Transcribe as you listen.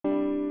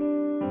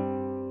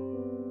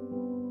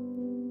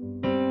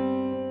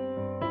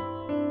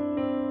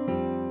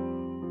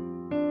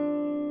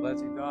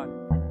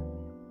on.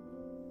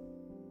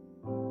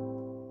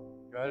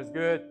 God is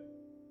good.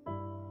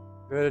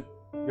 Good,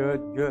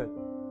 good, good.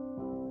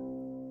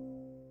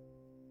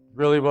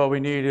 Really what we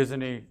need,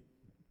 isn't He?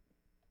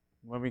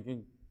 When we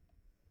can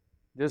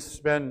just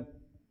spend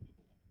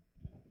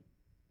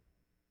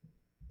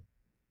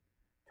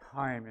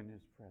time in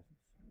His presence.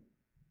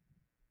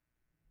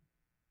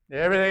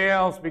 Everything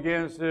else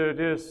begins to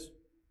just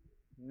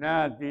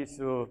not be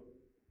so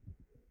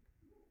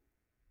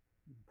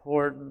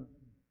important.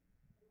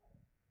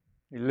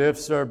 He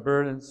lifts our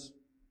burdens.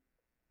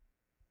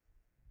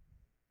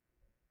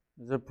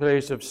 It's a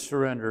place of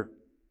surrender.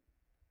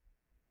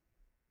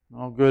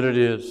 How good it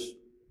is.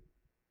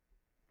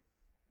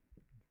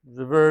 There's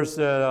a verse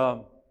that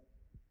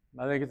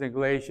I think it's in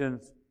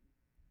Galatians.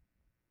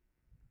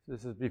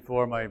 This is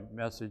before my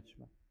message.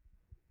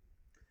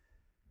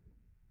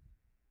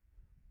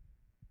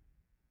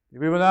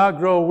 We will not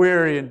grow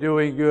weary in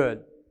doing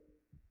good,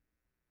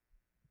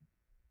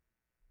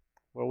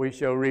 for we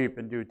shall reap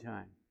in due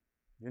time.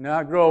 Do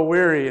not grow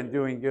weary in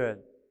doing good.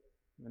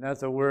 And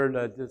that's a word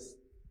that just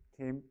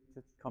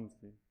comes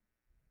to you.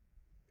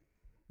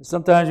 And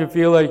sometimes you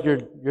feel like you're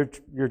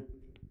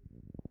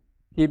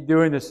keep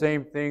doing the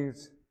same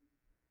things.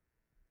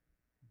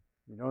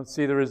 You don't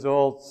see the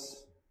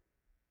results.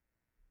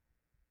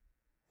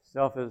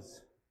 Stuff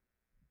is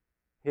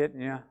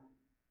hitting you.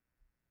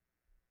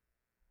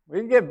 We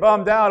can get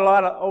bummed out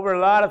over a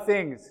lot of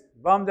things.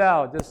 Bummed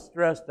out, just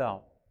stressed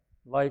out.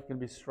 Life can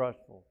be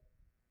stressful.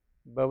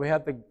 But we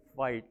have to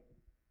fight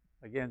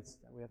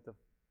against that. We have to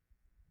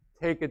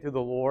take it to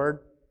the Lord.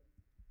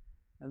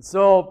 And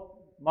so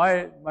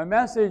my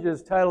message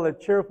is titled A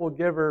Cheerful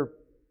Giver.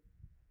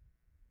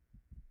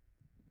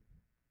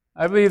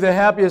 I believe the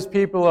happiest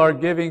people are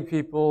giving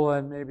people,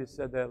 and maybe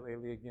said that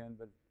lately again,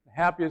 but the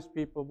happiest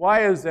people.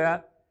 Why is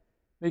that?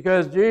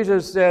 Because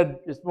Jesus said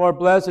it's more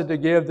blessed to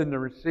give than to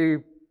receive.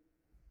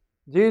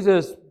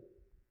 Jesus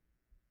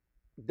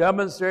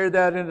demonstrated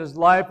that in His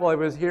life while He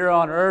was here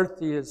on earth.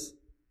 The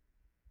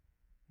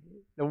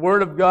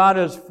Word of God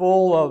is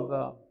full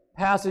of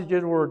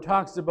passages where it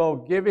talks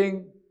about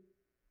giving.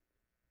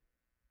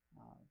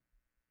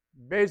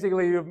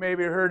 Basically, you've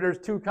maybe heard there's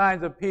two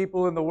kinds of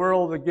people in the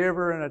world, a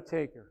giver and a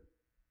taker.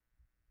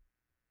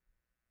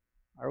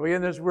 Are we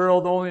in this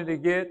world only to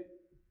get,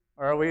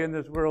 or are we in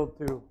this world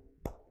to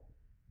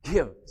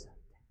give something?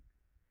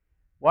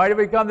 Why do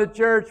we come to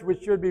church? We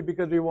should be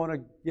because we want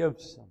to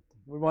give something.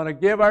 We want to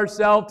give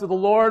ourselves to the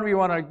Lord. We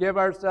want to give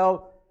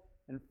ourselves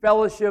in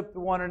fellowship to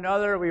one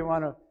another. We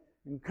want to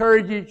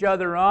encourage each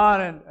other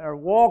on and our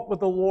walk with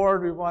the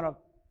Lord. We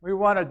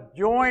want to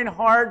join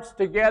hearts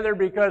together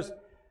because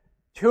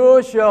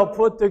two shall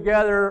put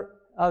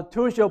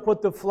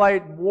to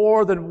flight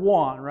more than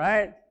one,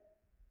 right?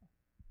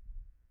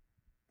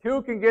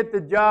 Two can get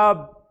the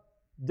job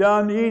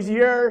done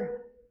easier.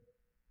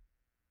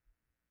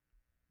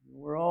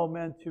 We're all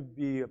meant to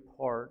be a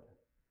part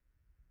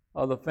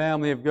of the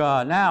family of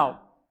God.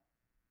 Now,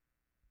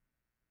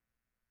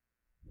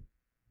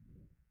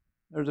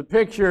 there's a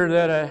picture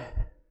that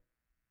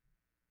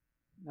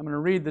I'm going to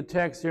read the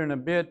text here in a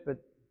bit,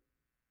 but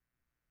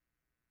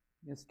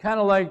it's kind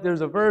of like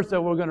there's a verse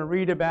that we're going to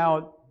read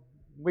about.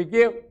 We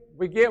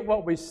get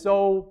what we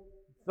sow.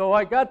 So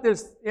I got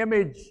this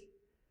image,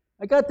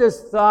 I got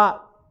this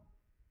thought,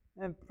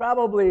 and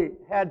probably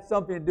had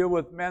something to do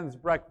with men's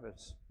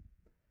breakfast,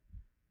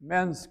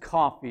 men's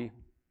coffee.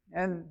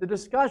 And the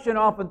discussion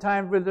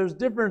oftentimes, where there's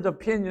different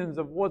opinions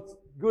of what's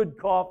good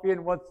coffee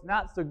and what's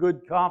not so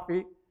good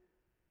coffee.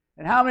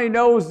 And how many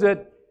know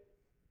that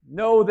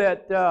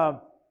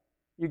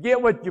you get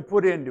what you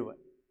put into it?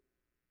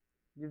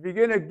 If you're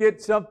going to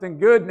get something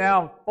good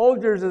now,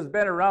 Folgers has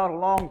been around a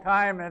long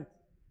time, and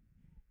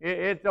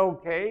it's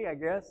okay, I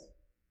guess.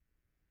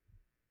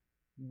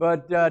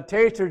 But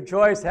Taster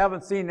Choice,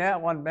 haven't seen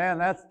that one, man.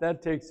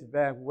 That takes it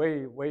back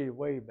way, way,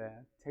 way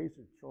back.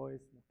 Taster Choice.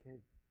 Okay.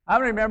 I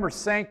remember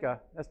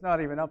Sanka. That's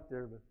not even up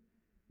there, but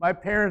my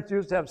parents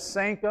used to have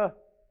Sanka.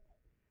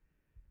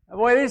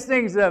 Boy, these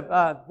things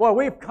have,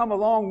 we've come a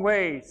long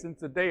way since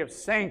the day of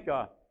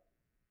Sanka.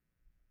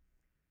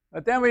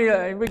 But then we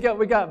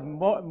got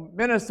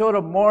Minnesota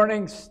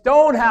Morning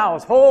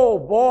Stonehouse. Oh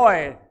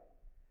boy,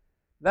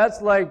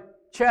 that's like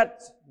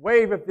Chet's.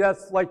 Wave if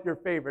that's like your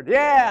favorite.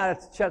 Yeah,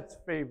 that's Chet's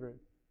favorite.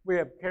 We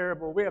have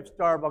Caribou, we have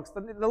Starbucks.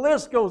 The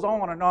list goes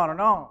on and on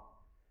and on.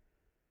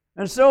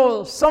 And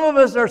so some of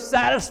us are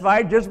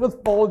satisfied just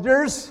with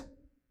Folgers.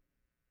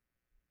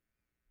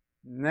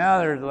 Now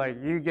there's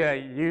like, you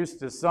get used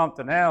to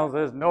something else.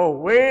 There's no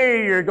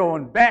way you're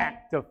going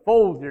back to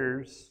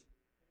Folgers.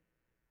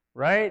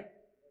 Right?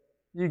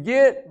 You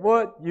get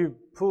what you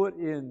put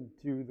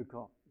into the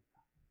coffee.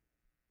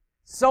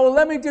 So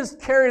let me just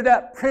carry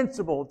that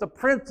principle. It's a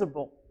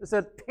principle. It's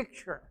a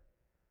picture.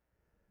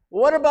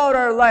 What about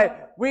our life?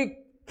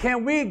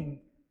 Can we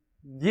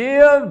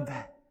give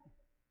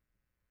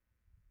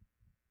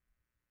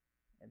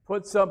and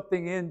put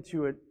something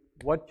into it?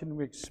 What can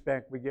we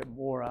expect? We get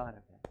more out of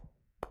it.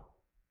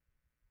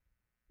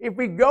 If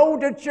we go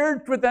to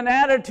church with an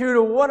attitude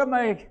of what am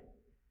I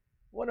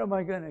what am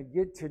I going to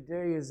get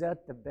today? Is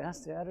that the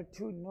best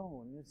attitude?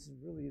 No, this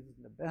really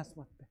isn't the best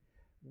one.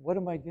 What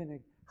am I going to,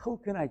 who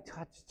can I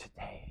touch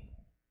today?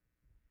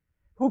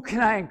 Who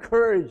can I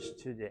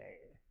encourage today?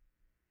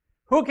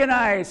 Who can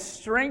I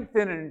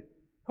strengthen and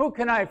who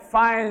can I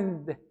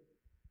find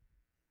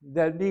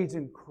that needs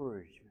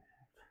encouragement?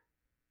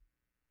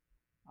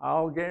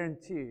 I'll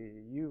guarantee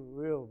you, you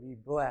will be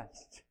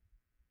blessed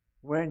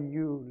when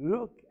you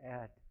look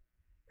at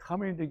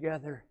coming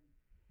together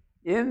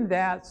in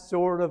that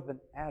sort of an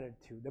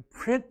attitude. The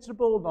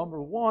principle,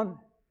 number one,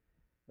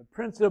 the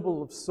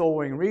principle of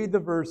sowing. Read the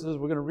verses.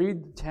 We're going to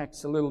read the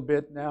text a little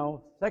bit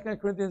now. 2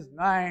 Corinthians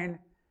 9,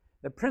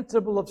 the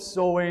principle of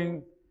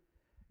sowing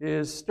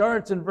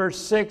starts in verse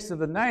 6 of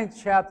the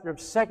 9th chapter of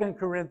 2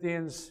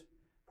 Corinthians.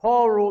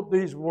 Paul wrote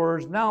these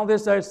words, "Now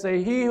this I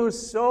say, he who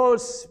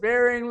sows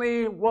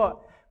sparingly,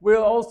 what?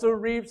 Will also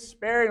reap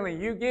sparingly.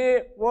 You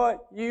get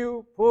what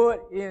you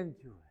put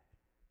into it."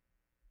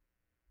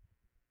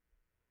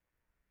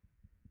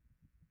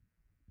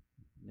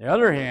 On the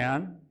other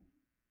hand,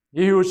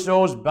 he who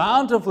sows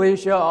bountifully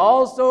shall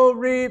also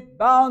reap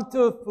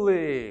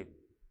bountifully.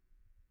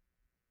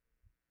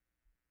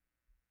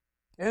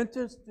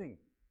 Interesting.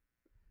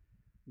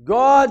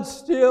 God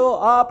still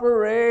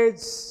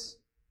operates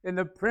in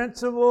the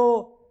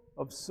principle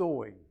of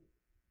sowing.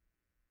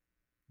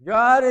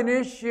 God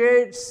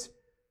initiates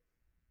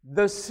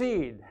the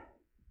seed.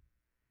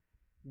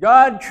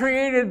 God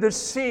created the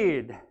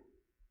seed.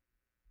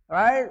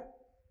 Right?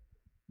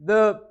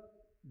 The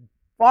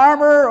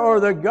farmer or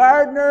the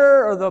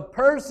gardener or the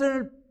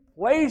person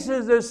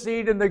places the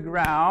seed in the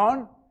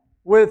ground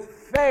with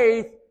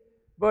faith,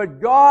 but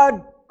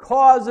God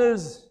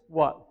causes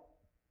what?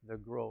 The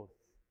growth.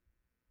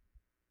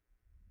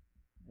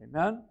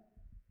 Amen?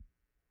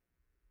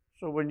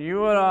 So when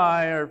you and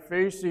I are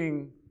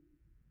facing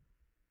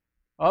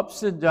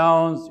ups and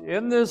downs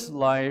in this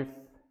life,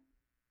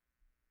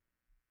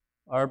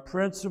 our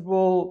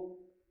principle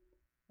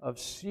of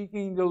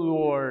seeking the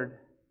Lord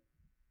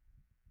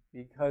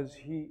because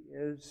He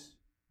is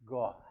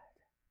God.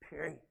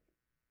 Period.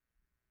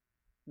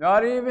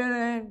 Not even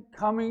in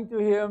coming to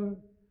Him.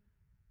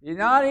 You're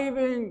not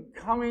even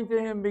coming to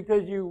Him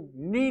because you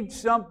need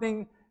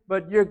something,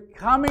 but you're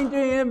coming to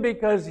Him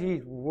because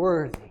He's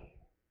worthy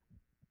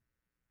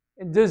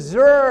and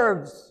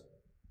deserves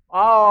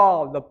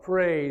all the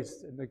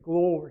praise and the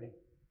glory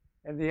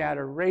and the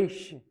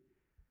adoration.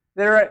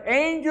 There are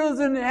angels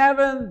in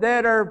heaven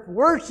that are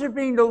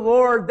worshiping the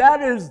Lord.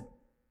 That is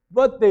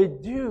what they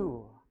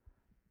do.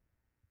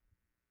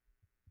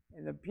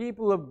 And the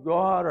people of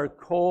God are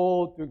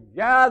called to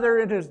gather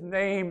in His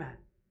name.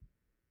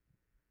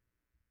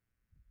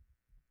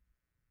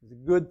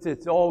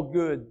 It's all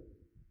good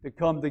to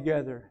come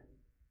together.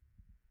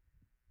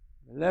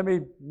 Let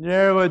me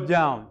narrow it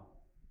down.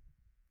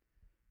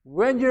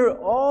 When you're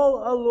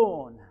all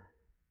alone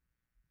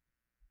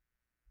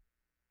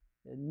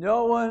and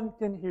no one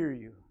can hear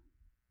you,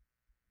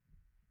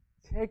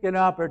 take an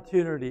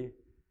opportunity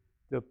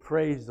to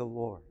praise the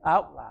Lord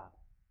out loud.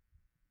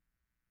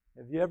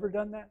 Have you ever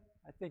done that?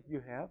 I think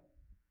you have.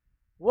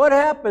 What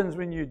happens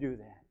when you do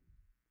that?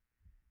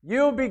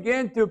 You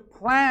begin to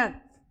plant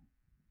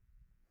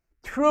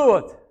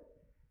truth.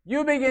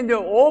 You begin to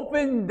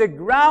open the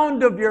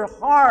ground of your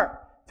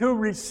heart to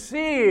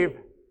receive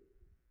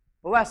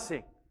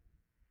blessing.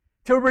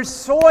 The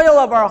soil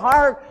of our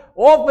heart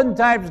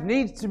oftentimes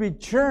needs to be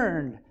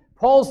churned.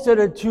 Paul said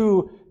it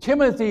to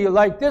Timothy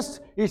like this.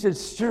 He said,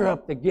 stir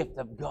up the gift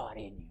of God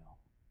in you.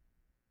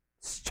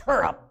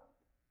 Stir up.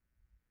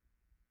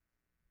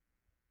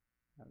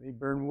 They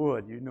burn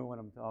wood. You know what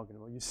I'm talking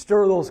about. You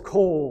stir those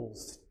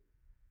coals.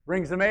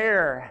 Bring some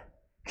air.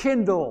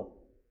 Kindle.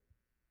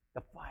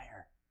 The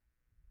fire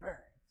burns.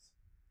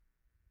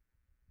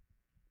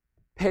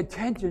 Pay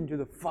attention to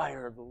the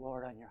fire of the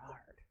Lord on your heart.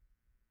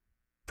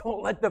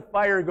 Don't let the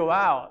fire go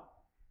out,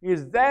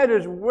 because that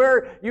is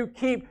where you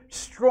keep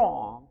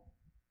strong.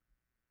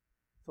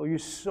 So you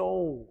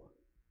sow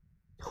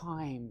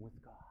time with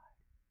God.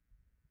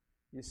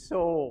 You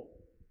sow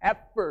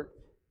effort.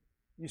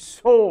 You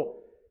sow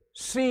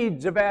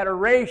seeds of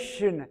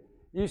adoration.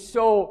 You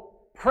sow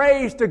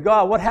praise to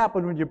God. What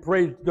happened when you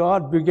praise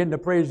God? Begin to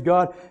praise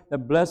God. The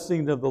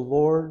blessing of the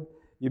Lord,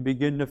 you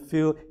begin to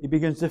feel. He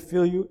begins to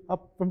fill you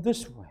up from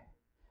this way.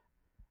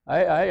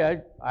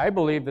 I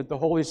believe that the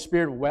Holy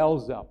Spirit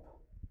wells up.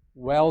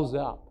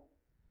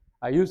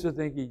 I used to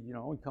think he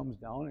comes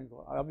down, and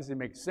obviously it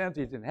makes sense.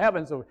 He's in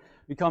heaven, so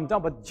he comes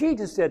down. But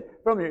Jesus said,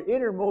 from your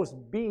innermost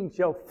being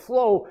shall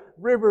flow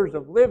rivers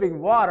of living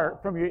water.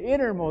 From your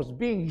innermost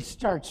being, He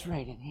starts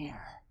right in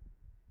here.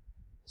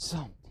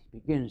 Something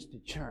begins to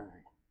churn.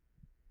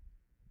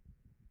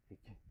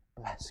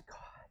 Bless God.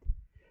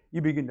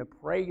 You begin to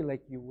pray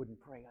like you wouldn't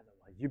pray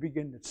otherwise. You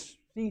begin to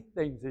see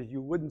things as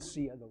you wouldn't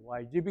see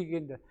otherwise. You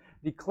begin to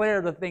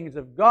declare the things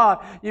of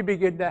God. You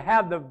begin to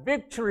have the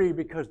victory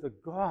because the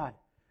God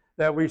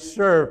that we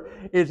serve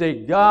is a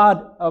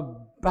God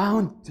of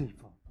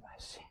bountiful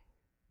blessing.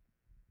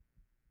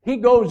 He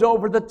goes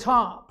over the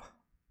top.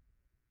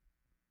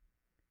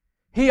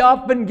 He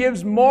often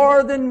gives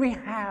more than we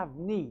have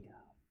need of.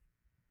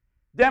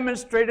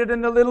 Demonstrated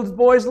in the little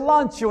boy's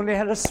lunch when they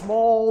had a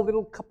small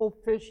little couple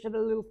fish and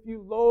a little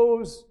few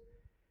loaves.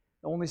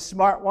 The only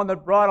smart one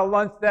that brought a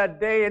lunch that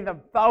day, and the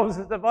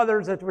thousands of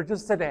others that were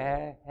just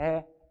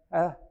said,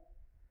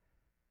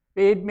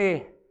 feed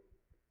me.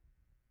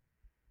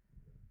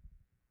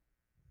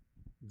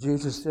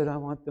 Jesus said, I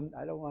don't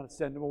want to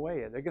send them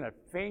away. They're going to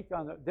faint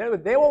on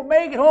they won't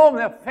make it home,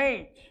 they'll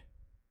faint.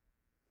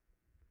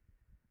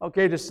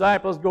 Okay,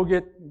 disciples, go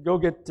get,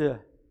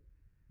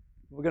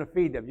 we're going to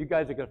feed them. You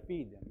guys are going to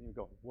feed them. You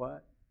go,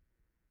 what?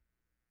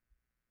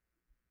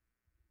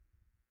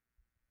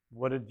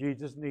 What did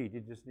Jesus need?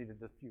 He just needed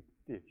a few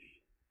fish,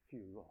 a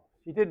few loaves.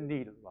 He didn't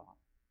need a lot.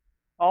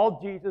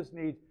 All Jesus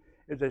needs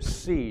is a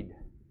seed.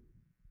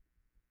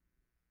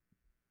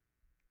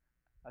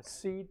 A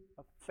seed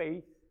of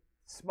faith,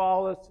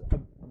 smallest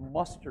of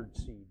mustard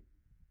seed.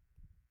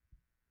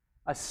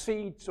 A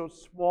seed so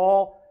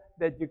small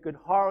that you could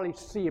hardly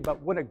see it,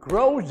 but when it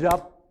grows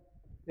up,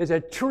 is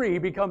a tree,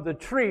 becomes a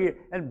tree,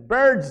 and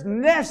birds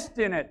nest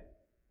in it.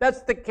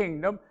 That's the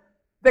kingdom.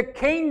 The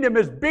kingdom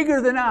is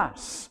bigger than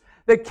us.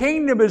 The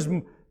kingdom is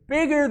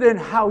bigger than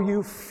how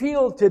you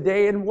feel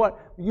today and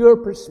what your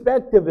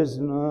perspective is.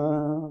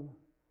 No,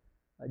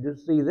 I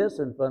just see this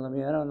in front of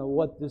me. I don't know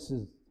what this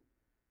is.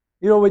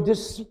 You know, we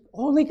just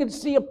only can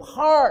see a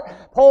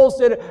part. Paul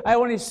said, I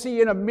only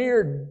see in a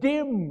mirror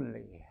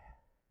dimly.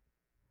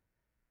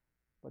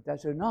 But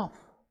that's enough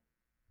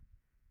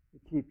to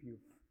keep you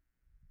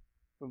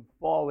from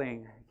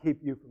falling, keep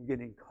you from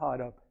getting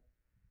caught up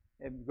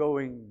and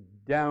going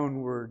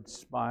downward,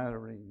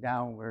 spiraling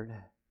downward.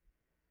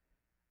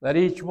 Let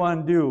each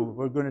one do.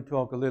 We're going to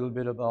talk a little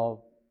bit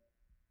about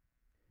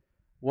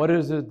what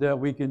is it that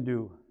we can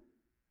do.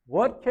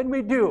 What can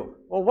we do?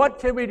 Well, what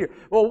can we do?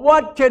 Well,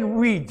 what can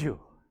we do?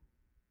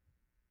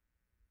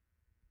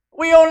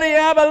 We only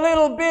have a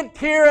little bit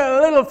here,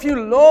 a little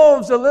few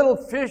loaves, a little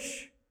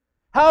fish.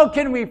 How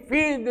can we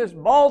feed this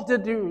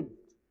multitude?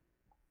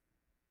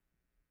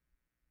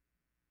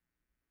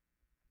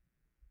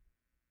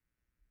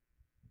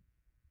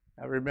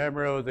 I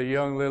remember I was a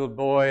young little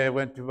boy. I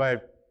went to my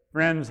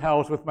friend's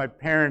house with my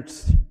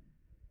parents.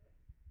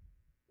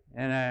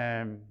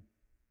 And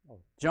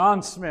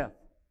John Smith,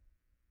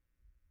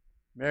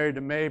 married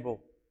to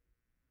Mabel,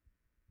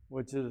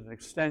 which is an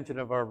extension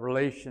of our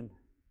relation.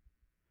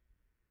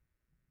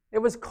 It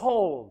was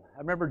cold. I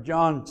remember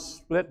John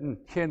splitting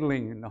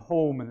kindling in the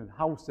home and the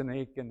house in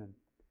Aiken, and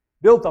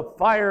built a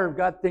fire,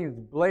 got things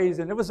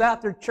blazing. It was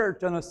after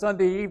church on a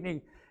Sunday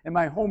evening in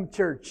my home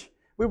church.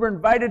 We were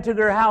invited to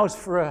their house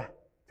for a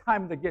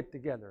time to get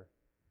together.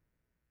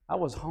 I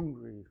was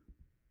hungry.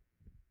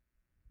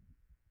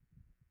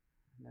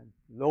 And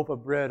a loaf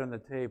of bread on the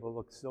table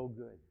looked so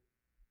good.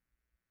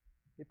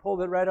 He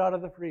pulled it right out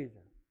of the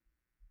freezer.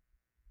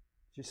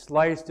 She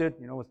sliced it,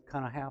 it was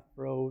kind of half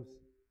froze.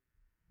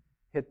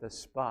 Hit the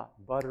spot,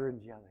 butter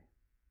and jelly.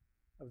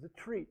 It was a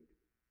treat.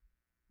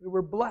 We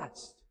were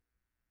blessed.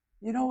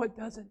 It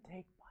doesn't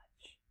take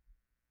much.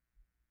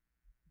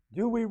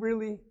 Do we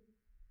really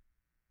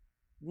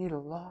need a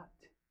lot?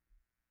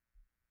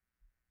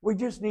 We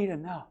just need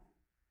enough.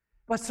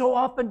 But so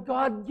often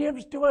God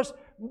gives to us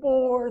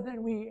more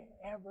than we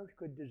ever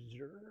could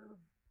deserve.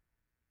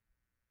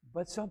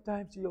 But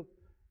sometimes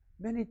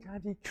many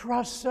times He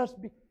trusts us.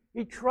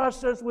 He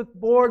trusts us with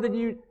more than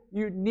you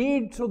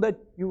need so that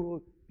you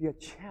will be a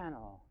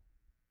channel,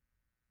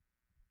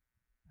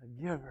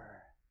 a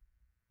giver,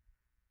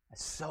 a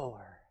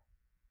sower.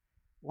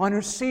 One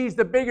who sees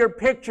the bigger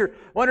picture.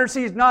 One who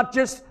sees I'm not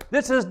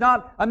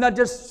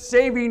just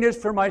saving this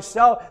for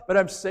myself, but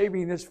I'm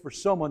saving this for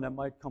someone that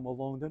might come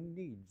along that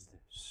needs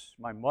this.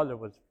 My mother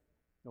was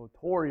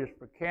notorious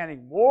for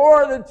canning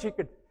more than she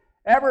could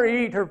ever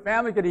eat, her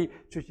family could eat,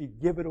 so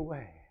she'd give it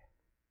away.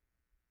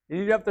 And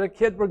even after the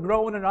kids were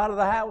growing and out of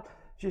the house,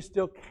 she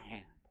still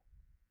canned.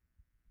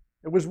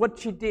 It was what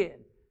she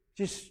did.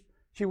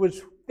 She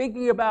was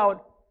thinking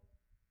about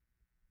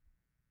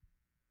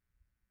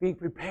being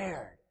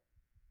prepared.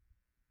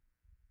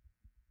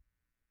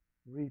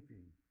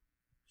 Reaping,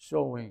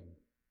 sowing.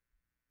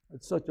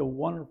 It's such a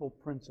wonderful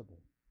principle.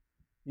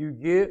 You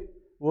get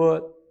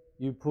what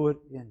you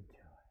put into it.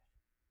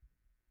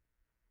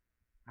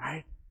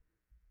 Right?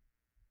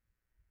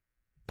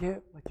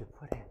 Get what you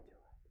put into it.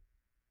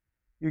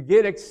 You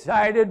get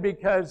excited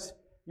because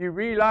you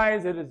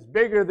realize that it's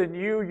bigger than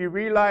you. You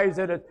realize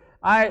that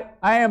I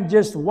am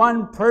just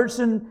one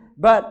person,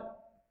 but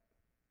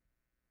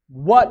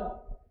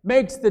what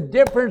makes the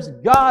difference?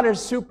 God is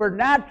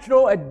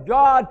supernatural, and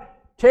God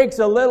takes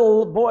a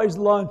little boy's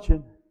lunch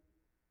and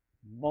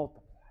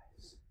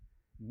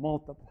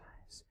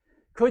multiplies.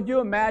 Could you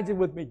imagine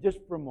with me just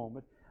for a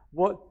moment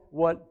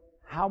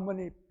how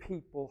many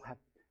people have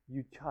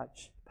you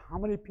touched? How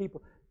many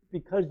people,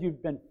 because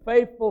you've been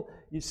faithful,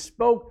 you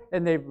spoke,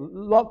 and they've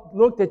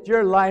looked at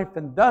your life,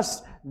 and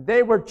thus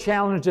they were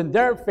challenged in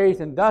their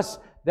faith, and thus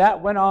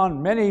that went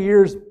on many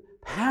years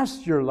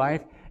past your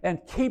life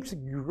and keeps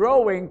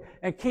growing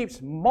and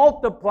keeps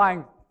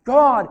multiplying.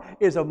 God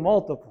is a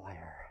multiplier.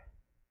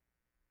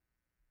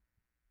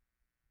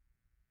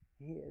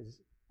 He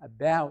is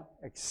about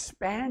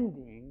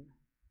expanding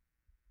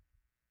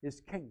His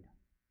kingdom.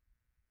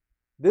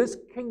 This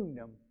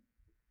kingdom,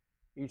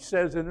 He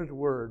says in His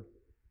Word,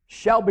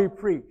 shall be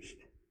preached.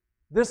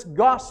 This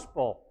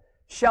gospel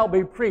shall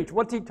be preached.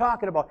 What's He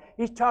talking about?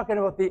 He's talking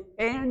about the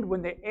end,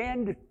 when the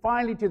end,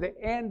 finally to the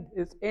end,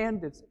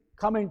 it's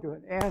coming to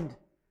an end.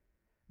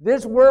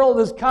 This world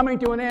is coming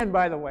to an end,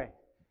 by the way.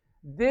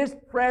 This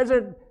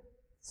present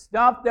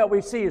stuff that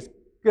we see is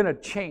going to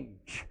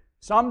change.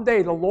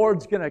 Someday the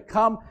Lord's going to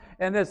come,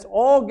 and it's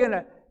going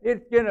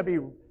to be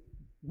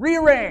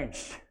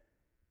rearranged.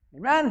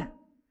 Amen?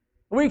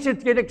 We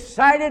should get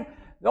excited,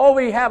 though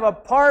we have a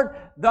part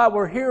that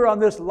we're here on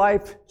this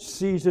life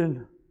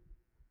season.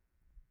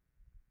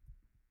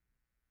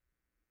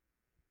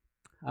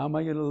 How am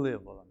I going to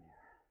live while I'm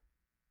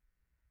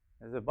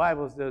here? As the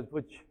Bible says,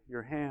 put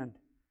your hand,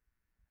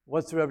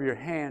 whatsoever your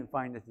hand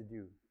findeth to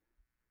do.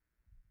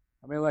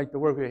 I mean, like to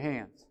work with your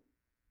hands.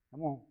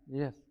 Come on,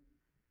 yes.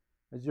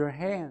 As your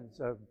hands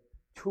are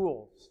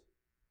tools.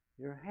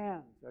 Your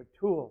hands are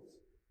tools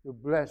to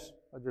bless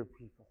other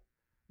people.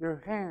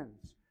 Your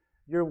hands,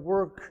 your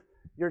work,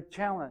 your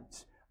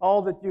talents,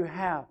 all that you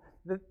have,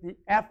 the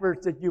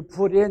efforts that you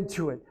put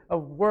into it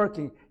of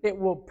working, it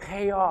will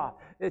pay off.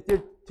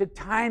 The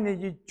time that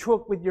you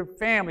took with your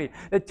family,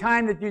 the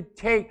time that you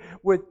take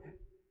with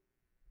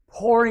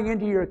pouring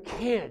into your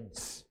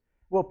kids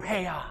will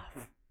pay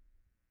off.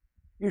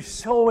 You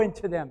sow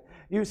into them.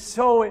 You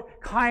sow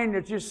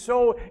kindness. You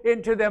sow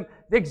into them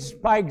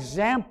by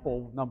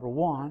example, number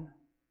one.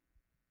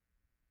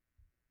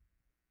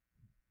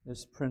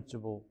 This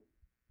principle.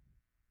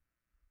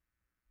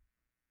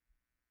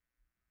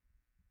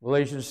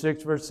 Galatians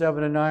 6, verse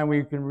 7 and 9,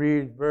 we can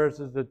read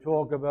verses that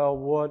talk about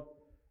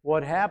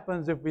what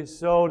happens if we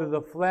sow to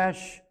the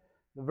flesh.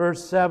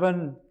 Verse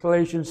 7,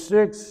 Galatians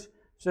 6,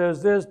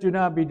 says this, do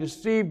not be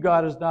deceived,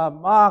 God is not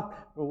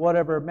mocked, for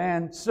whatever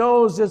man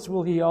sows, this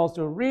will he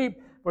also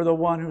reap. For the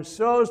one who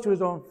sows to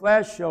his own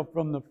flesh shall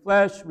from the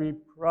flesh reap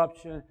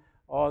corruption.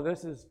 Oh,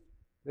 this is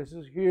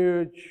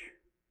huge.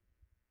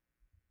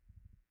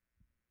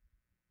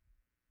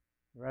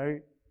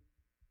 Right?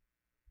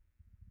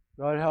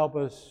 God help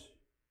us.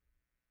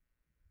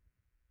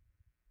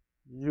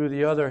 Do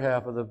the other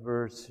half of the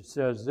verse. It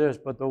says this,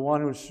 but the one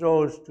who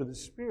sows to the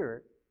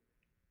Spirit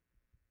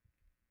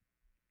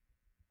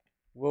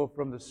will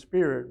from the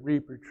Spirit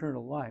reap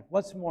eternal life.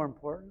 What's more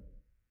important?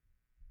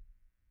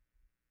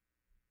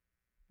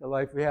 The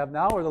life we have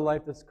now or the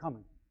life that's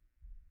coming?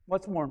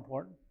 What's more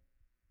important?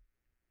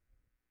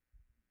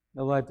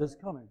 The life that's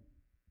coming.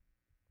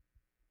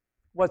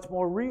 What's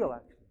more real,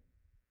 actually?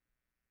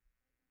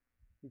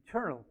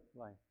 Eternal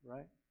life,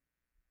 right?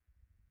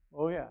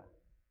 Oh, yeah.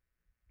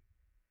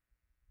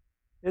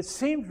 It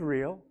seems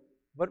real,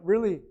 but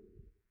really,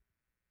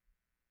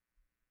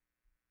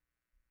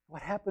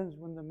 what happens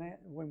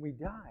when we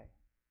die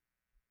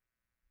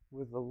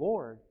with the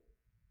Lord?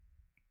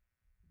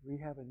 We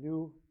have a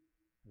new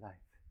life.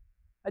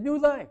 A new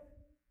life.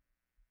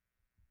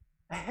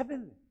 A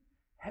heavenly,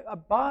 a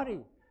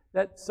body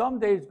that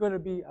someday is going to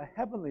be a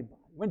heavenly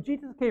body. When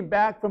Jesus came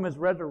back from His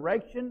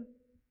resurrection,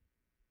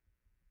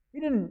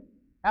 He didn't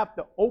have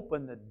to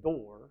open the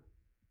door.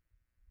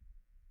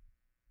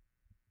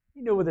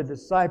 He knew where the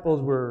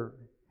disciples were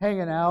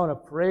hanging out,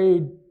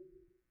 afraid.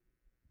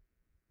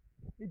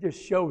 He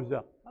just shows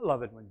up. I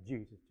love it when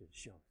Jesus just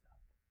shows up.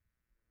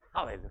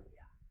 Hallelujah.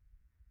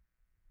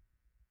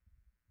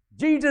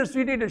 Jesus,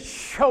 you need to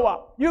show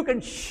up. You can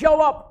show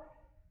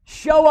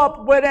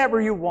up whenever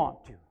you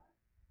want to.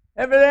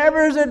 If there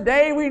ever is a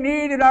day we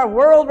need in our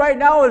world right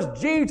now is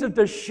Jesus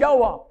to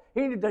show up.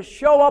 He needs to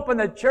show up in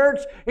the church.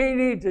 He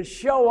needs to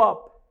show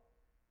up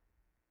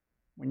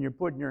when you're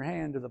putting your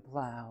hand to the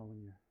plow,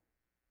 when you're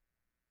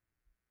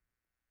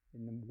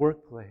in the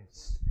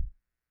workplace,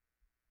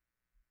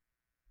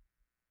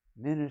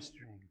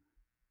 ministering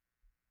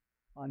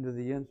under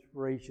the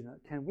inspiration.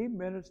 Can we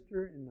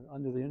minister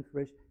under the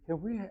inspiration?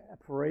 Can we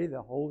pray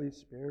the Holy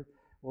Spirit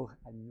will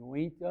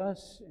anoint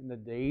us in the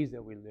days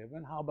that we live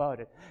in? How about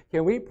it?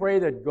 Can we pray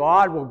that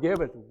God will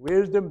give us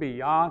wisdom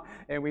beyond,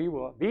 and we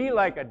will be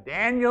like a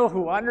Daniel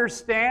who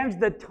understands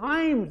the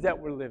times that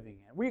we're living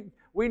in?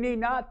 We need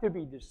not to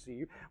be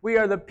deceived. We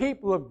are the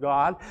people of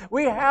God.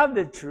 We have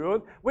the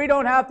truth. We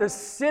don't have to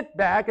sit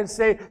back and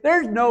say,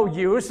 there's no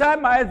use. I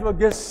might as well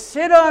just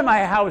sit on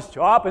my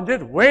housetop and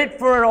just wait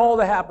for it all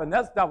to happen.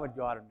 That's not what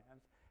God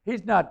means.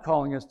 He's not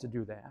calling us to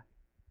do that.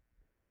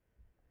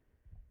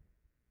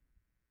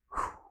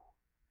 Whew.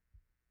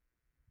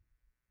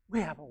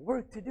 We have a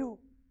work to do.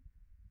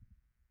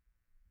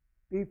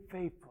 Be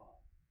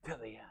faithful to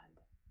the end.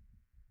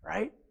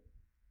 Right?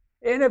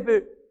 And if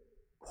it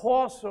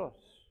costs us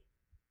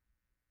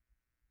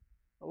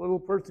a little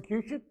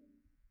persecution,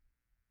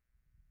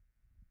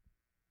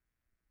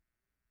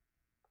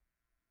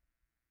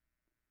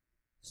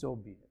 so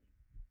be it.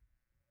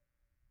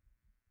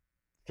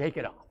 Take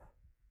it off.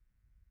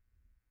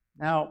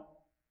 Now,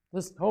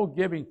 this whole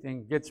giving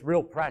thing gets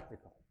real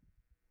practical.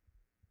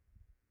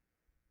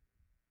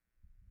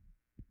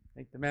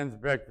 Take the men's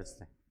breakfast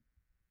thing.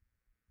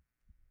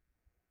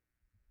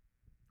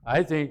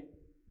 I think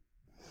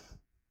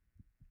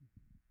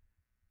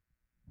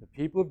the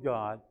people of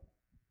God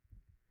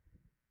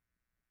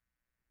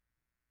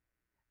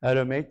how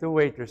to make the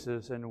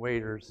waitresses and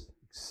waiters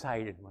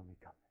excited when we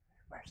come to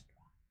the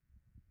restaurant.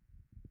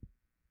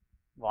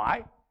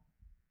 Why?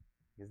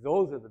 Because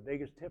those are the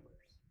biggest tippers.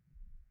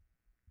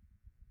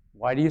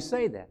 Why do you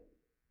say that?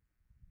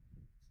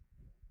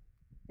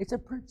 It's a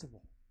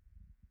principle.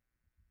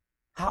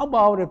 How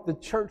about if the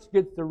church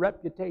gets the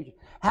reputation?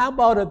 How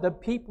about if the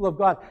people of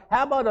God,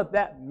 how about if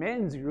that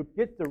men's group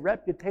gets the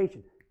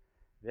reputation?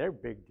 They're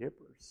big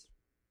tippers.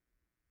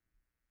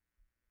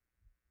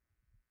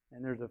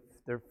 And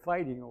they're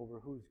fighting over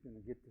who's going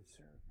to get the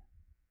serve.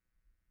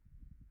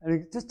 And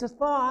it's just a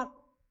thought.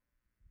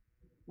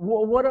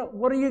 What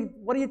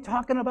are you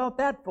talking about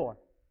that for?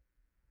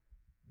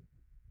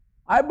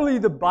 I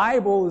believe the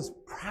Bible is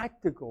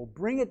practical.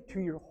 Bring it to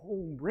your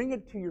home. Bring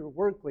it to your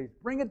workplace.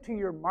 Bring it to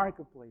your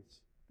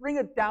marketplace. Bring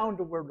it down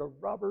to where the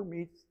rubber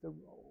meets the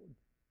road.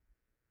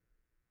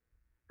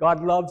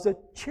 God loves a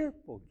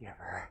cheerful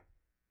giver.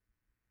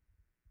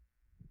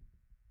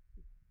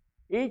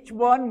 Each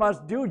one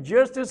must do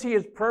just as he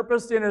has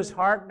purposed in his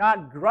heart,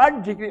 not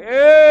grudgingly.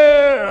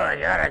 Oh, I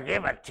gotta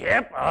give a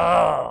tip?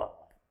 Oh.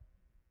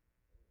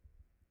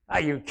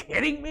 Are you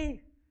kidding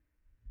me?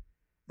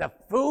 The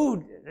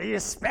food, you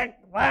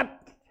expect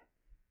what?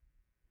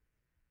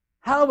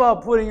 How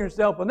about putting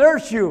yourself in their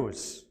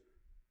shoes?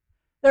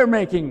 They're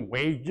making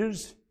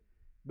wages,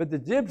 but the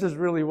tips is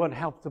really what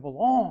helps them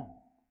along.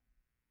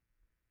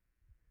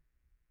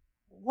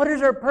 What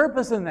is our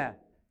purpose in that?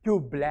 To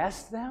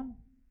bless them?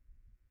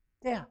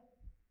 Yeah,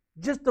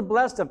 just to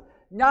bless them.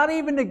 Not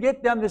even to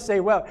get them to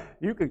say, well,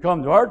 you can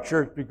come to our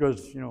church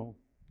because,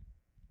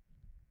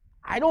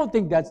 I don't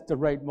think that's the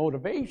right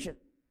motivation.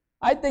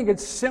 I think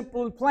it's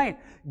simple and plain.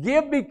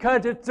 Give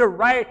because it's the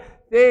right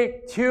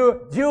thing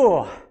to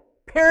do.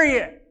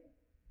 Period.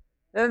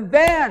 And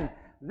then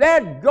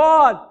let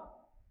God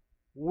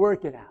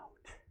work it out.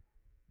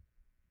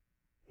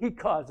 He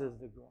causes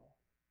the growth.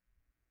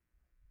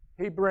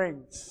 He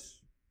brings.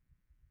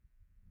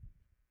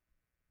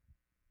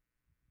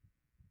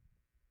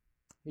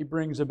 He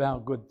brings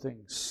about good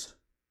things.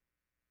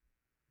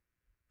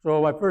 So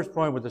my first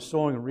point with the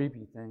sowing and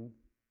reaping thing,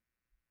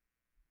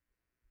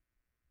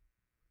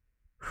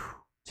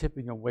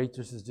 tipping a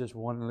waitress is just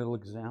one little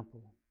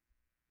example.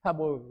 How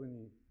about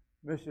when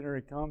the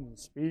missionary comes and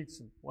speaks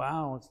and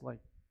wow, it's like,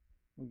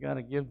 we got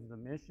to give to the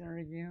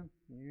missionary again?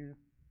 Yeah.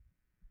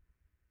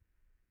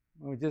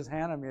 We just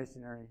had a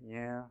missionary.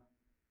 Yeah.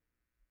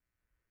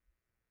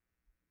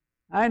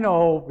 I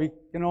know we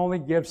can only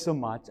give so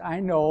much.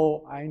 I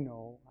know.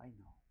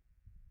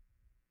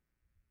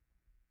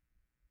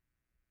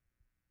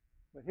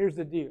 But here's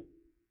the deal.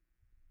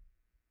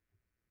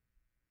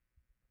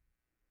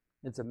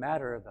 It's a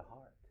matter of the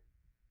heart.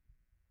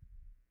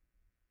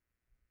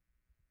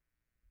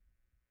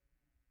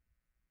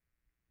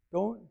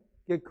 Don't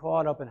get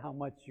caught up in how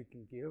much you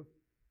can give,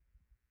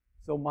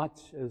 so much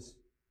as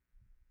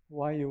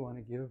why you want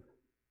to give.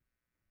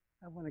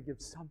 I want to give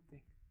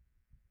something.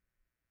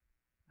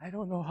 I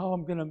don't know how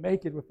I'm going to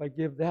make it if I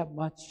give that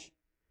much.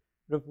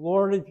 But if,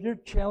 Lord, if you're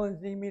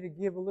challenging me to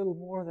give a little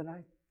more than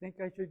I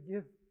think I should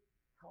give,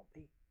 help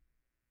me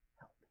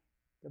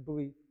to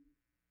believe.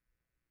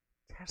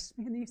 Test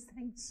me in these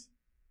things.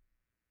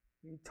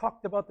 You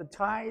talked about the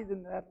tithe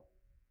and that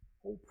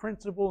whole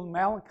principle in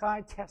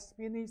Malachi. Test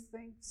me in these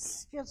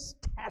things.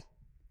 Just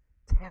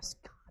test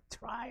God.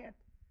 Try it.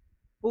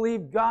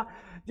 Believe God.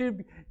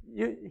 Dude,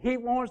 He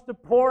wants to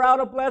pour out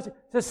a blessing.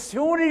 As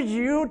soon as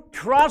you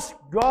trust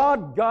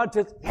God, God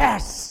says,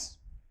 yes.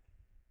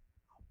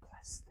 I'll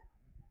bless them.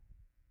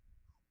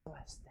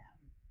 Bless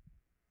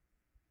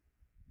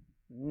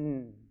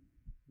them.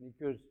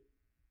 Because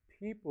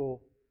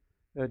people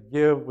that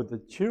give with a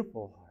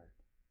cheerful heart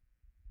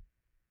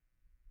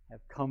have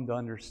come to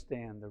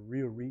understand the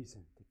real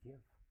reason to give.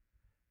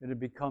 And it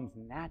becomes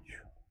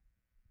natural.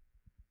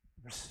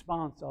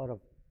 Response out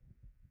of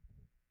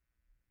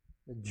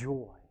the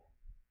joy,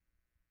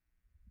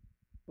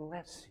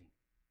 blessing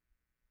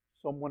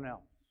someone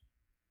else.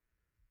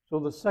 So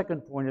the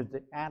second point is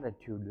the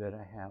attitude that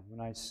I have when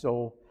I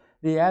sow.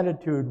 The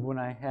attitude when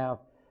I have,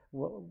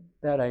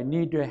 that I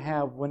need to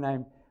have when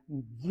I'm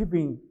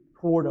giving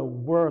toward a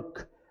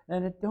work.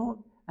 And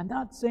I'm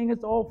not saying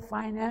it's all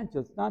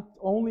financial. It's not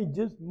only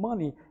just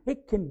money.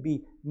 It can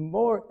be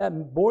more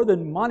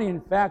than money.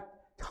 In fact,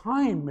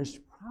 time is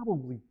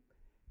probably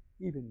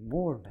even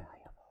more valuable.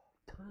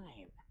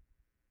 Time.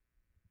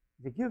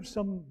 To give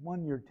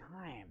someone your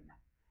time.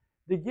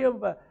 To give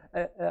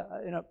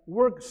in a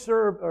work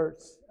serve or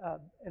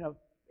in an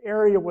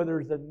area where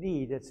there's a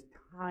need. It's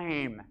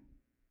time.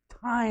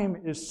 Time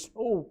is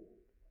so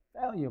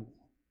valuable.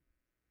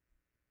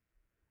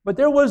 But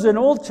there was an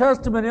Old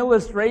Testament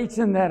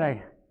illustration that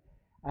I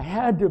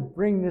had to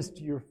bring this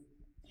to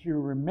your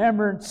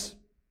remembrance.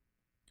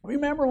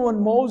 Remember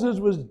when Moses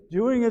was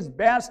doing his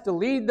best to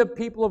lead the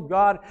people of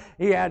God?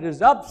 He had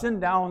his ups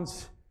and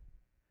downs,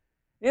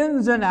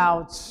 ins and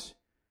outs.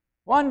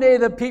 One day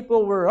the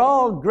people were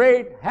all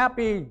great,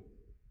 happy,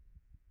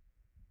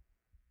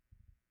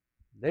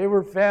 They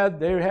were fed,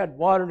 they had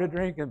water to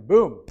drink, and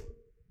boom.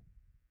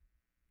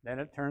 Then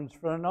it turns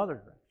for another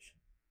direction.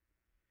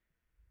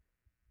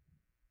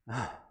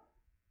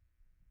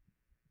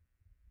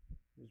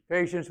 His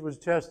patience was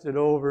tested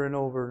over and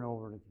over and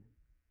over again.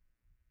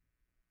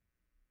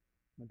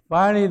 But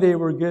finally, they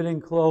were getting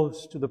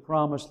close to the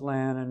promised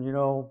land, and you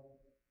know,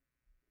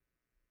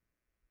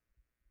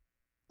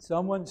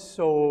 someone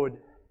sowed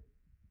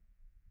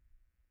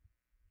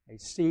a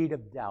seed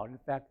of doubt. In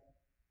fact,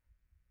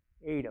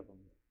 8 of them,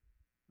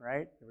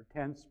 right? There were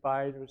 10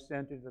 spies who were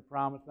sent to the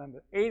promised land,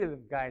 but 8 of the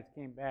guys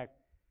came back.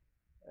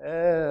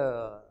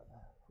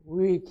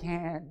 We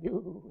can't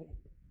do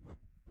it.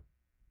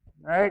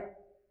 Right?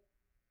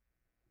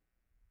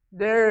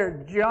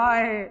 They're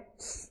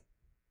giants.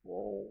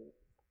 Whoa.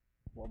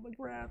 Well, the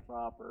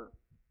grasshopper.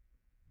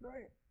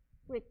 Right.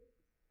 Quick.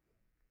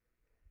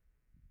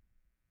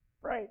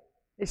 Right.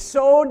 They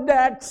sowed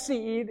that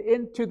seed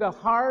into the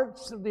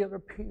hearts of the other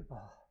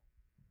people.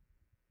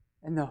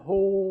 And the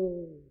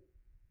whole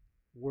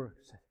work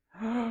said,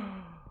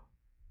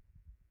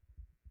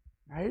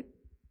 right?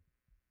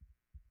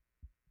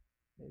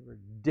 They were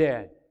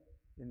dead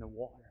in the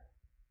water.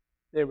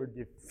 They were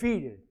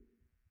defeated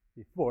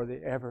before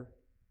they ever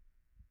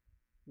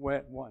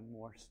went one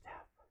more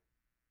step.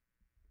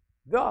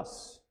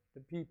 Thus,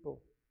 the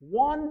people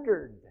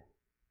wandered.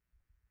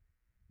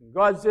 And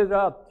God says,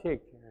 I'll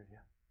take care of you.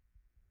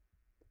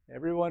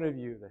 Every one of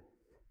you.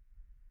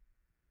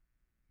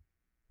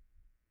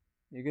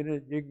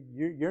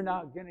 You're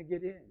not going to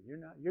get in.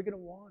 You're going to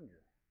wander.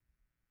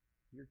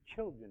 Your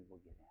children will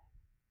get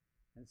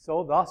in. And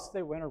so thus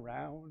they went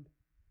around,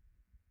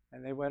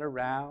 and they went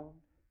around,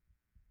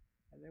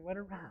 and they went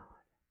around.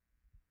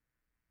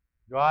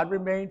 God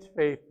remains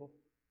faithful.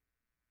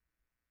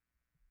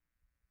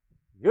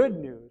 Good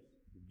news,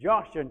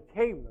 Joshua and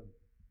Caleb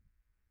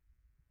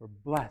were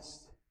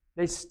blessed.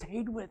 They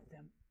stayed with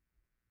them.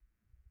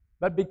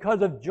 But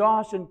because of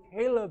Josh and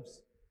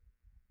Caleb's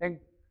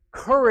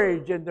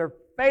courage and their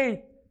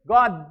faith,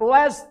 God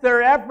blessed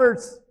their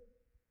efforts.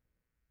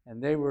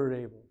 And they were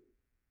able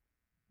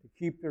to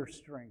keep their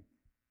strength.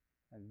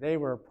 And they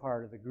were a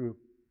part of the group.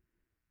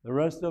 The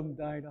rest of them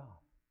died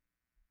off.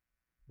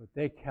 But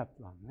they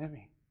kept on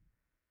living.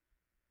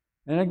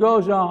 And it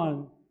goes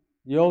on.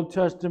 The Old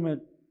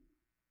Testament,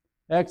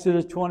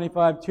 Exodus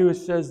 25:2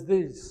 says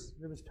this.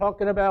 It was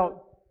talking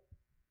about,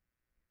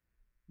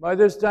 by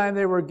this time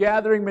they were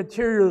gathering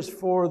materials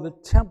for the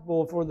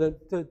temple, for the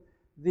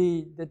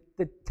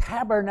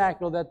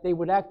tabernacle that they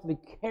would actually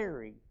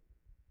carry.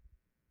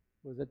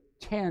 It was a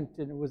tent,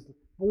 and it was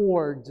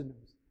boards, and it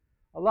was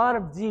a lot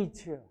of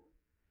detail.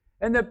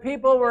 And the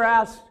people were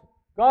asked,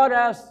 God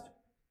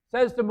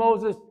says to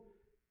Moses,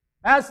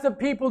 ask the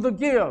people to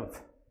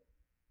give.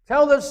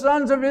 Tell the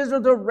sons of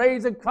Israel to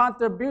raise a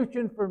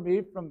contribution for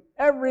me from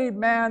every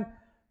man,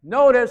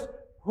 notice,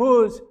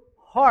 whose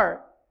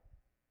heart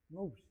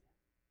moves.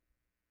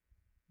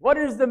 What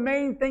is the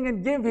main thing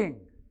in giving?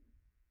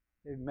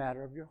 It's a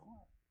matter of your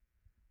heart.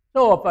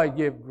 So if I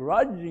give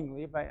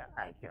grudgingly, if I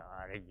gotta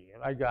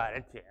give, I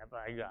gotta tip,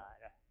 I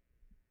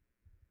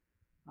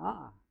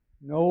gotta.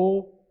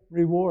 No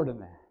reward in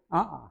that.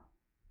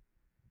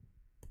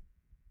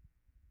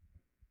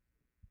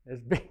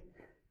 It's big.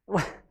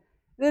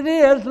 It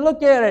is,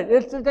 look at it.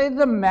 It's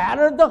a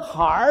matter of the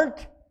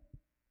heart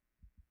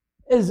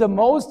is the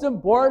most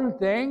important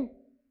thing.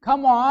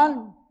 Come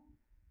on.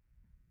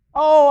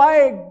 Oh,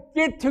 I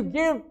get to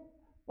give.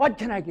 What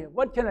can I give?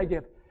 What can I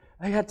give?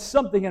 I got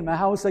something in my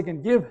house I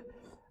can give.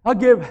 I'll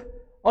give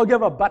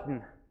a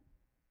button.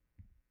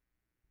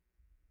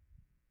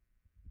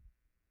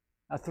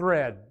 A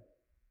thread.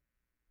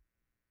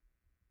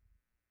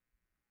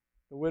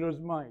 The widow's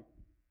mite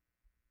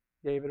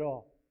gave it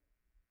all.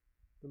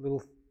 The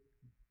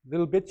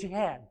little bit she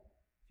had,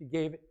 she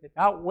gave it. It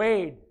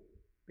outweighed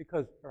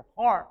because her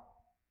heart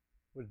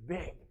was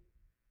big.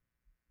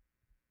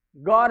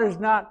 God is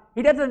not,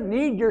 He doesn't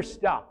need your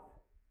stuff.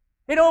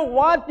 He don't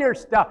want your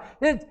stuff.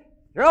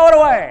 Throw it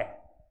away.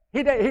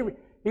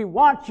 He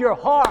wants your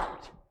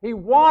heart. He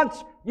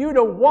wants you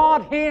to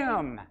want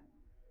Him.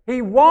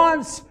 He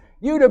wants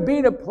you to be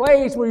in a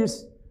place where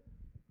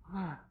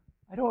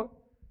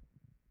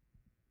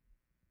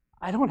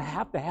I don't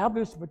have to have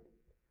this, but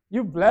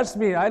you blessed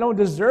me. I don't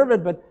deserve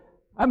it, but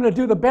I'm going to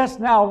do the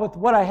best now with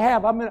what I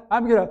have. I'm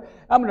going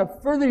to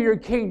further your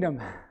kingdom.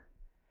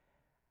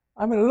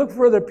 I'm going to look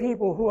for other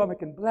people who I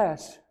can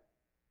bless.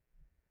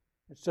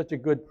 It's such a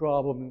good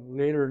problem.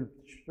 Later in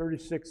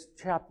 36th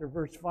chapter,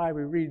 verse 5,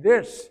 we read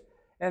this.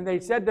 And they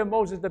said to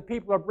Moses, the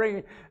people are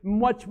bringing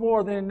much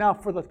more than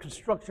enough for the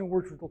construction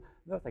works.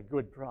 That's a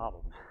good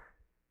problem.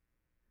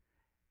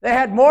 They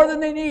had more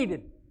than they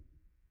needed.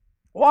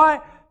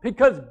 Why?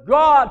 Because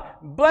God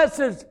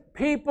blesses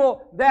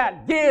people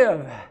that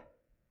give.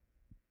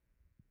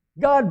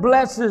 God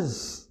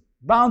blesses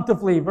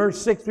bountifully.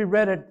 Verse 6, we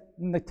read it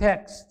in the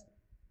text.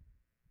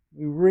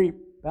 We reap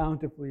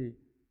bountifully.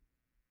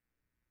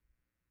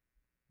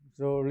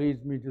 So it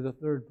leads me to the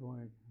third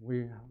point.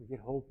 We get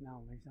hope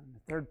now. He's on the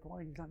third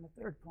point.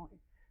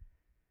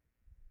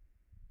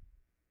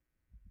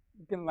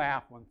 You can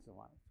laugh once in a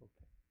while. It's okay.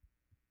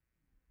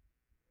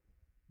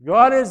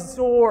 God is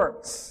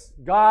source.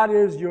 God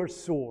is your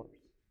source.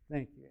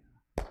 Thank you.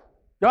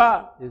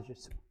 God is your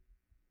source.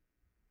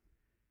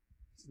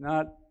 It's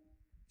not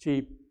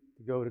cheap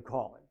to go to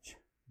college.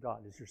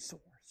 God is your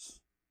source.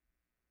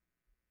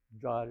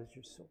 God is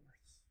your source.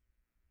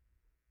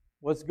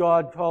 What's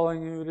God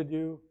calling you to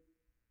do?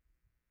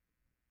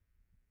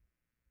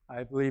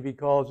 I believe He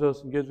calls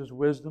us and gives us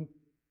wisdom.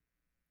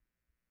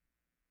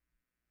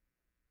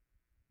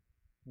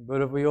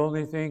 But if we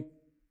only think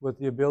with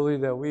the ability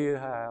that we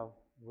have,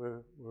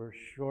 we're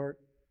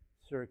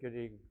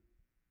short-circuiting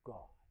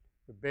God.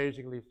 We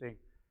basically think,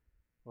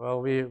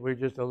 well, we're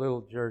just a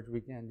little church.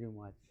 We can't do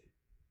much.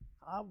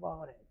 How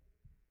about it?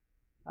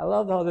 I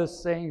love how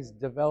this saying's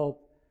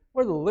developed.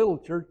 We're the little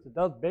church that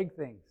does big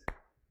things.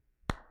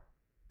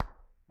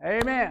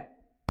 Amen.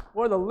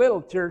 We're the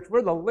little church.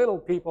 We're the little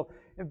people.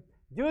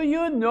 Do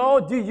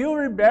you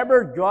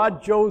remember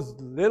God chose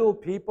little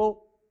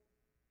people?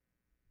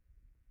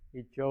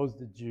 He chose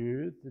the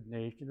Jews, the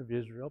nation of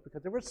Israel,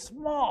 because they were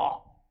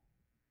small.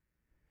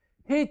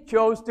 He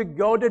chose to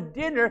go to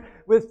dinner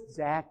with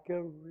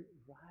Zacharias.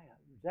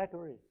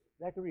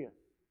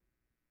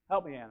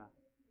 Help me, Anna.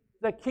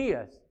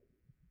 Zacchaeus.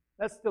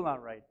 That's still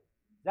not right.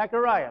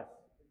 Zacharias.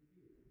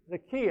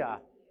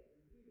 Zacchaeus.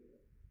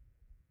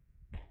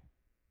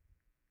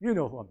 You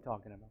know who I'm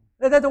talking about.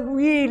 That's a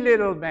wee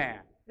little man.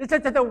 It's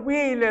just a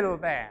wee little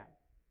man.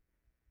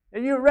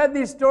 And you read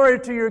these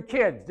stories to your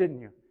kids,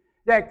 didn't you?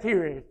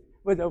 Zacchaeus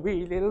was a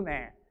wee little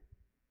man.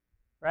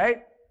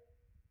 Right?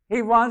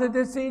 He wanted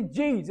to see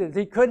Jesus.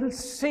 He couldn't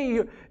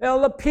see.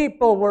 All the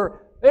people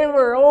were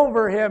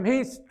over him.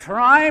 He's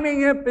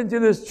climbing up into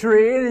this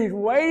tree and he's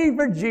waiting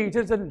for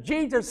Jesus. And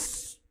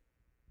Jesus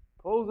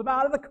pulls him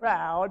out of the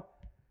crowd.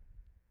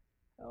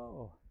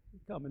 Oh,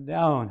 he's coming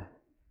down.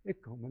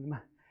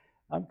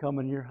 I'm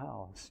coming to your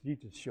house.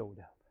 Jesus showed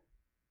up.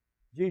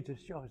 Jesus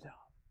shows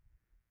up.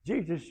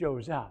 Jesus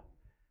shows up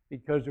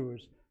because there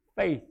was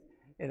faith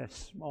in a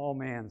small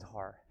man's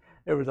heart.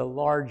 There was a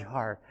large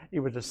heart. He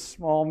was a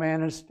small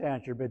man in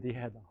stature, but he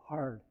had the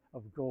heart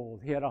of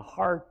gold. He had a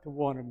heart to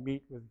want to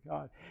meet with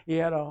God. He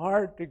had a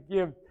heart to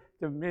give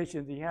to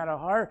missions. He had a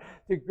heart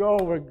to go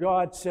where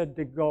God said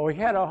to go. He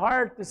had a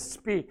heart to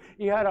speak.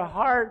 He had a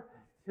heart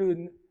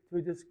to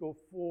just go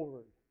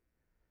forward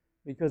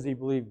because he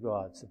believed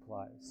God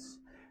supplies.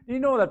 Do you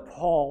know that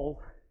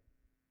Paul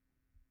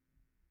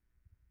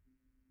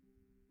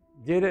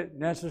didn't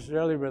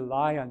necessarily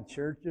rely on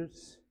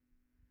churches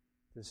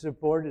to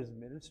support his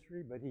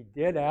ministry, but he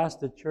did ask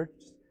the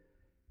church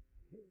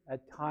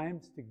at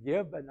times to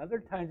give, and other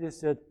times he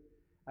said,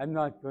 I'm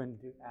not going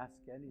to ask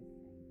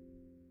anything.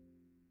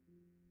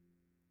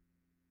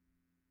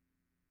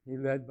 He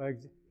led by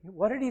example.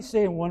 What did he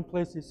say in one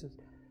place? He says,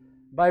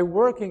 by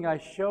working I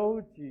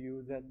showed to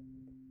you that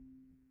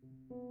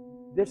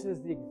this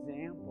is the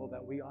example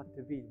that we ought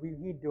to be. We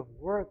need to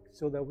work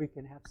so that we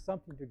can have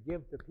something to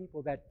give to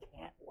people that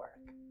can't work.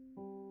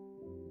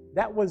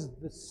 That was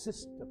the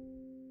system.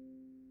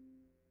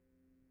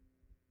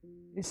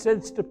 He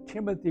says to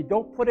Timothy,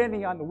 don't put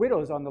any on the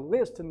widows on the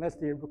list unless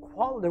their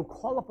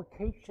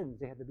qualifications.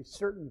 They had to be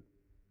certain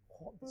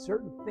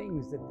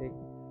things that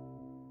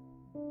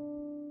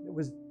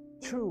was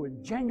true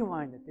and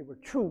genuine, that they were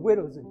true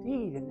widows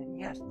indeed. And then,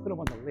 yes, put them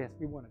on the list.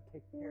 We want to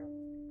take care of them.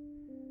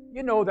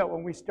 You know that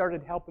when we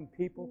started helping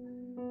people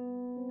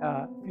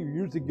a few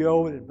years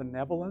ago in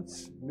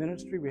benevolence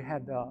ministry, we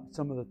had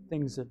some of the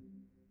things that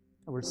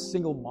were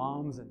single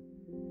moms, and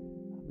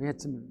we had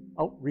some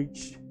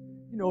outreach.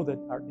 You know that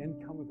our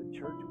income of the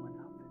church went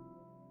up.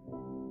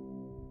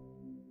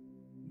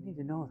 You need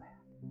to know that.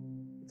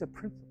 It's a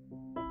principle.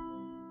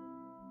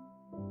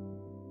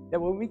 That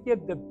when we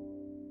give to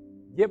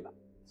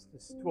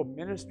a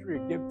ministry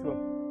or give to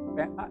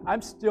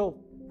I'm still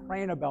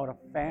praying about a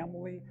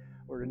family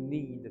or a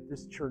need that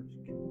this church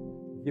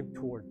can give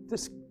toward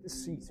this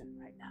season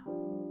right now.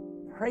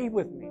 Pray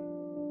with me.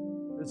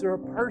 Is there a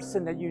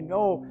person that you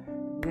know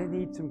they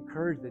need some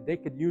encouragement? They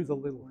could use a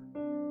little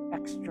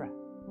extra.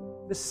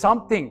 Just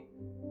something.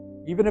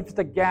 Even if it's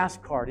a gas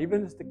card.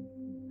 Even if it's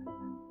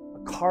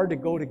a card to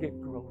go to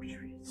get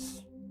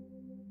groceries.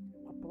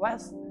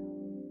 Bless them.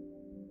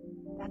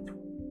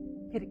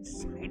 Get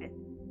excited.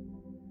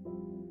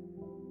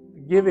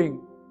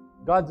 Giving,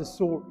 God's the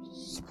source,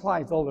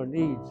 supplies all their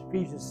needs.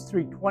 Ephesians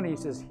 3:20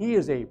 says He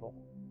is able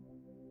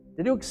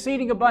to do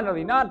exceeding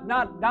abundantly, not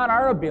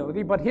our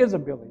ability, but His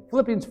ability.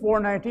 Philippians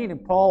 4:19,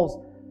 and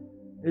Paul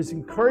is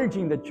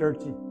encouraging the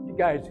church. You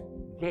guys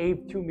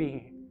gave to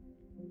me.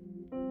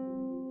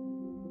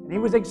 And he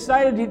was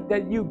excited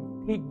that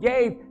he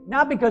gave,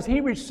 not because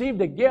he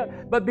received a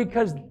gift, but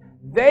because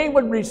they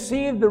would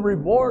receive the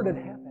reward in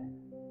heaven.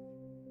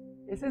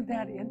 Isn't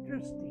that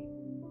interesting?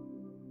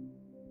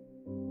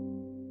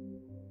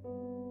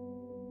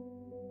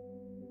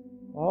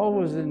 Paul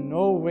was in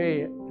no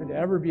way could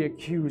ever be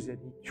accused that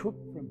he took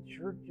from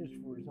churches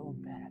for his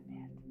own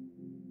benefit.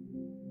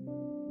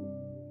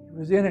 He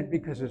was in it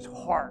because his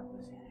heart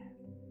was in it.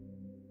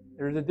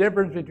 There's a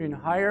difference between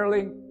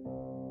hireling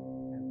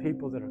and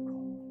people that are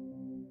called.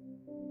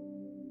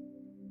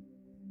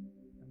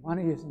 The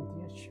money isn't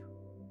the issue.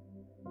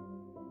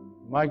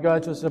 My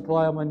God shall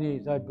supply all my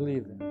needs. I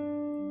believe that.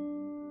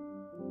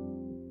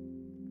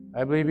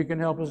 I believe He can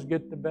help us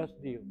get the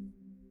best deal.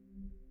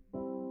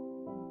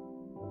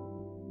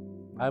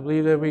 I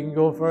believe that we can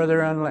go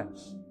further on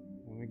less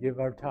when we give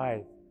our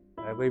tithe.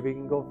 I believe we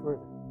can go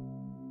further.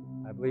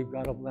 I believe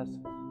God will bless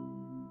us.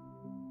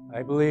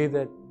 I believe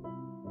that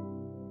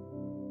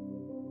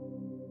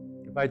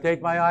if I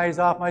take my eyes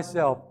off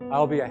myself,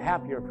 I'll be a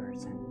happier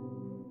person.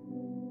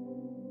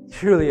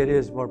 Truly, it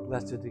is more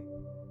blessed to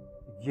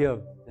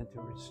give than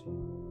to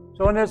receive.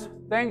 So in this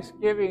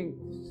Thanksgiving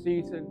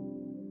season,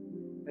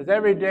 as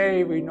every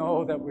day we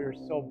know that we're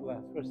so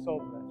blessed, we're so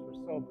blessed, we're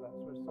so blessed,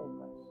 we're so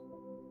blessed.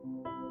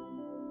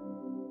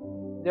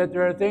 That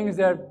there are things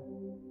that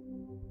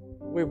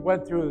we've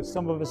went through,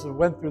 some of us have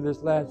went through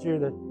this last year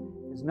that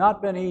has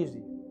not been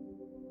easy.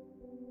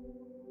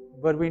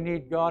 But we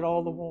need God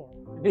all the more.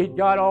 We need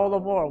God all the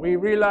more. We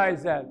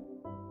realize that.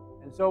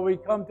 And so we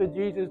come to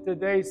Jesus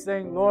today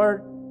saying,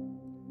 Lord,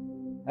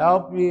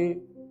 help me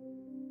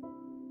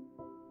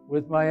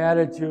with my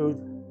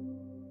attitude.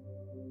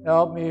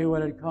 Help me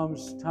when it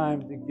comes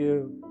time to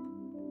give.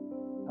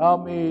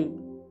 Help me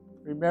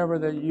remember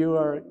that you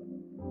are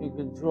in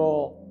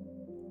control.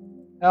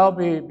 Help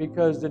me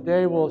because the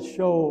day will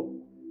show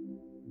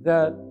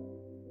that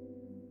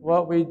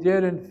what we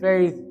did in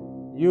faith,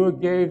 you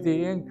gave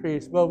the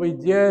increase. What we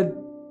did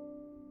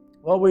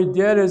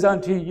is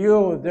unto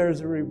you.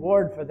 There's a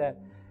reward for that.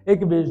 It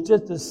can be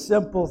just the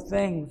simple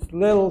things,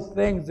 little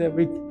things that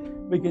we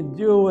can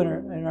do in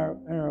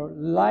our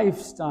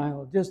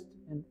lifestyle, just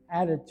an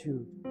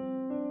attitude.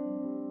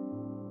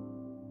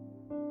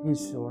 He's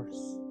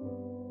source.